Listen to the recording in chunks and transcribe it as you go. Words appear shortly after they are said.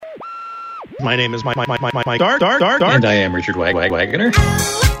My name is Mike Dark. And I am Richard Wagner.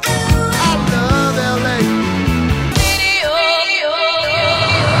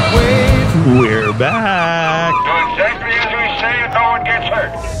 We're back. Do exactly as we say and no one gets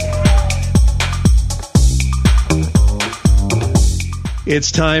hurt.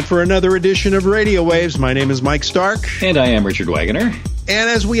 It's time for another edition of Radio Waves. My name is Mike Stark. And I am Richard Wagner. And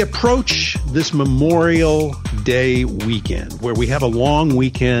as we approach this Memorial Day weekend, where we have a long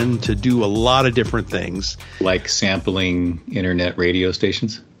weekend to do a lot of different things. Like sampling internet radio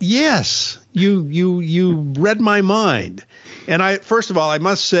stations? Yes, you read my mind. And first of all, I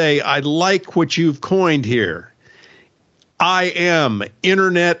must say, I like what you've coined here. I am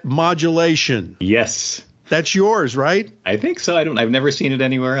internet modulation. Yes. That's yours, right? I think so. I've never seen it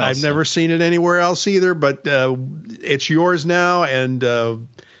anywhere else. I've never seen it anywhere else either, but it's yours now, and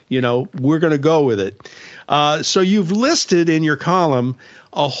we're going to go with it. So you've listed in your column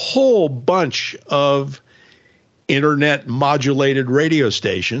a whole bunch of internet modulated radio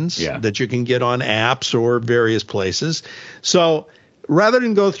stations that you can get on apps or various places. So rather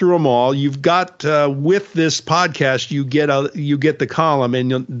than go through them all, you've got with this podcast, you get the column,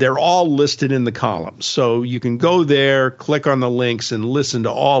 and they're all listed in the column. So you can go there, click on the links, and listen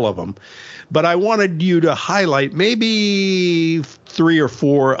to all of them. But I wanted you to highlight maybe 3 or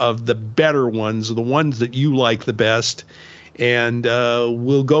 4 of the better ones, the ones that you like the best. And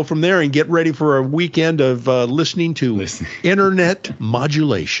we'll go from there and get ready for a weekend of listening to internet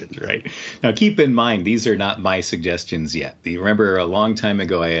modulation. Right. Now, keep in mind, these are not my suggestions yet. You remember a long time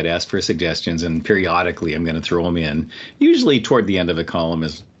ago, I had asked for suggestions, and periodically I'm going to throw them in. Usually toward the end of a column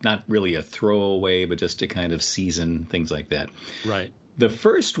is not really a throwaway, but just to kind of season things like that. Right. The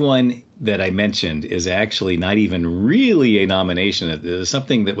first one that I mentioned is actually not even really a nomination. It is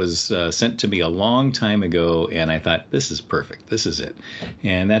something that was sent to me a long time ago, and I thought, this is perfect. This is it.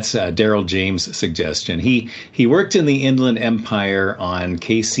 And that's Daryl James' suggestion. He worked in the Inland Empire on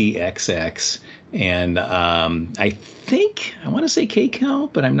KCXX, and I want to say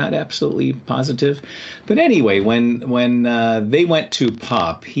KCAL, but I'm not absolutely positive. But anyway, when they went to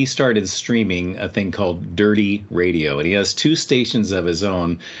pop, he started streaming a thing called Dirty Radio, and he has 2 stations of his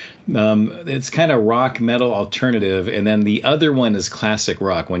own. It's kind of rock, metal, alternative, and then the other one is classic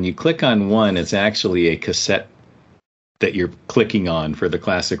rock. When you click on one, it's actually a cassette that you're clicking on for the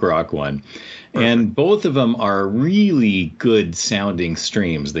classic rock one. Perfect. And both of them are really good sounding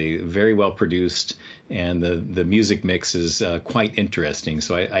streams. They very well produced, and the music mix is quite interesting.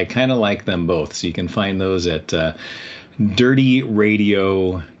 So I kind of like them both. So you can find those at Dirty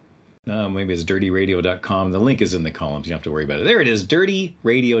Radio. Maybe it's dirtyradio.com. The link is in the columns. You don't have to worry about it. There it is,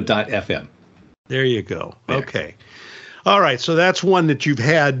 dirtyradio.fm. There you go. There. Okay. All right. So that's one that you've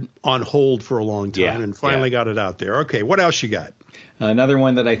had on hold for a long time and finally got it out there. Okay. What else you got? Another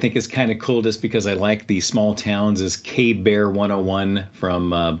one that I think is kind of cool just because I like the small towns is K-Bear 101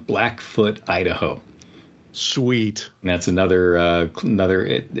 from Blackfoot, Idaho. Sweet. And that's it's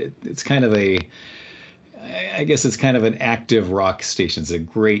kind of I guess it's kind of an active rock station. It's a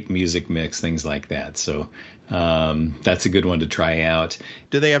great music mix, things like that. So that's a good one to try out.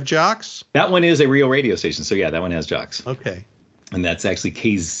 Do they have jocks? That one is a real radio station. So, yeah, that one has jocks. Okay. And that's actually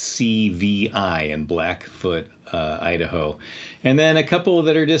KCVI in Blackfoot, Idaho. And then a couple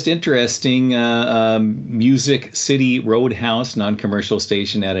that are just interesting. Music City Roadhouse, non-commercial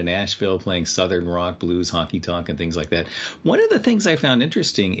station out of Nashville, playing Southern rock, blues, honky tonk, and things like that. One of the things I found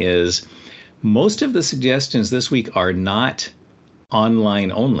interesting is most of the suggestions this week are not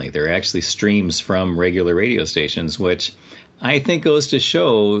online only. They're actually streams from regular radio stations, which I think goes to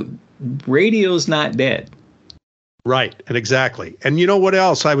show radio's not dead. Right, and exactly. And you know what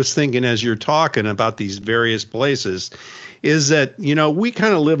else I was thinking as you're talking about these various places is that, we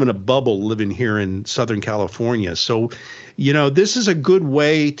kind of live in a bubble living here in Southern California. So, this is a good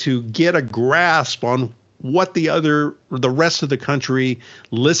way to get a grasp on what the rest of the country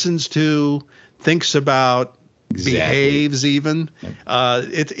listens to, thinks about, behaves even.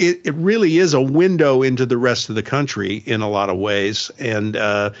 It really is a window into the rest of the country in a lot of ways. And,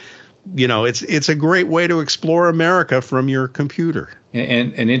 it's a great way to explore America from your computer.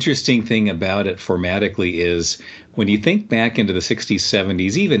 And an interesting thing about it formatically is when you think back into the 60s,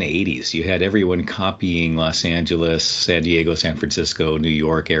 70s, even 80s, you had everyone copying Los Angeles, San Diego, San Francisco, New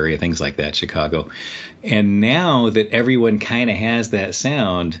York area, things like that, Chicago. And now that everyone kind of has that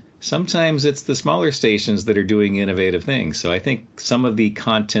sound, sometimes it's the smaller stations that are doing innovative things. So I think some of the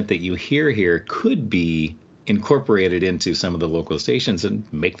content that you hear here could be incorporated into some of the local stations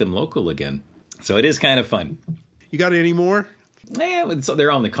and make them local again. So it is kind of fun. You got any more? Yeah, so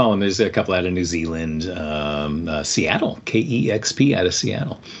they're on the column. There's a couple out of New Zealand, Seattle, KEXP out of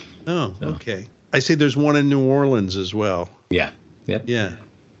Seattle. Oh, okay. I see there's one in New Orleans as well. Yeah. Yep. Yeah.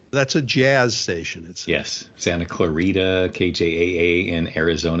 That's a jazz station. It's Yes. Santa Clarita, KJAA in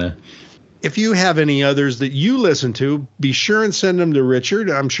Arizona. If you have any others that you listen to, be sure and send them to Richard.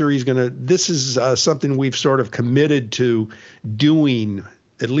 I'm sure he's going to. This is something we've sort of committed to doing,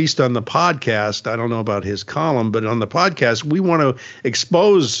 at least on the podcast. I don't know about his column, but on the podcast, we want to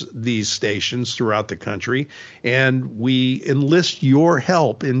expose these stations throughout the country, and we enlist your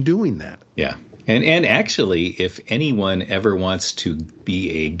help in doing that. Yeah. And actually, if anyone ever wants to be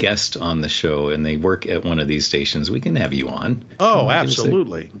a guest on the show and they work at one of these stations, we can have you on. Oh,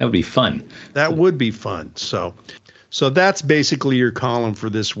 absolutely. That would be fun. That would be fun. So that's basically your column for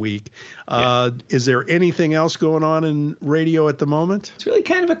this week. Is there anything else going on in radio at the moment? It's really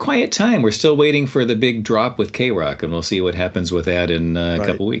kind of a quiet time. We're still waiting for the big drop with K-Rock, and we'll see what happens with that in a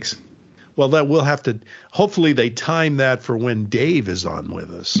couple weeks. Well, that we'll have to. Hopefully, they time that for when Dave is on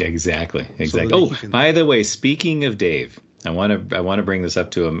with us. Exactly. So By the way, speaking of Dave, I want to bring this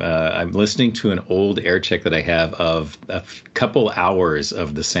up to him. I'm listening to an old air check that I have of a couple hours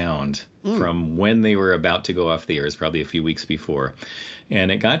of the sound from when they were about to go off the air. It's probably a few weeks before,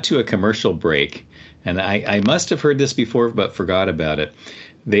 and it got to a commercial break. And I must have heard this before, but forgot about it.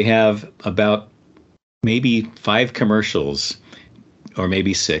 They have about maybe 5 commercials. Or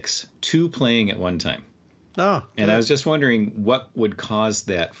maybe 6, 2 playing at one time. Oh, and I was just wondering what would cause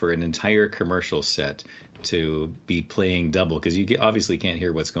that for an entire commercial set to be playing double, because you obviously can't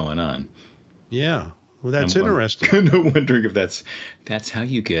hear what's going on. Yeah, well, that's interesting. I'm kind of wondering if that's how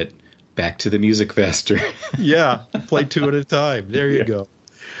you get back to the music faster. Yeah, play 2 at a time. There you go.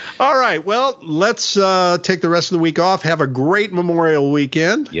 All right, well, let's take the rest of the week off. Have a great Memorial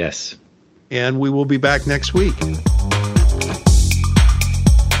weekend. Yes. And we will be back next week.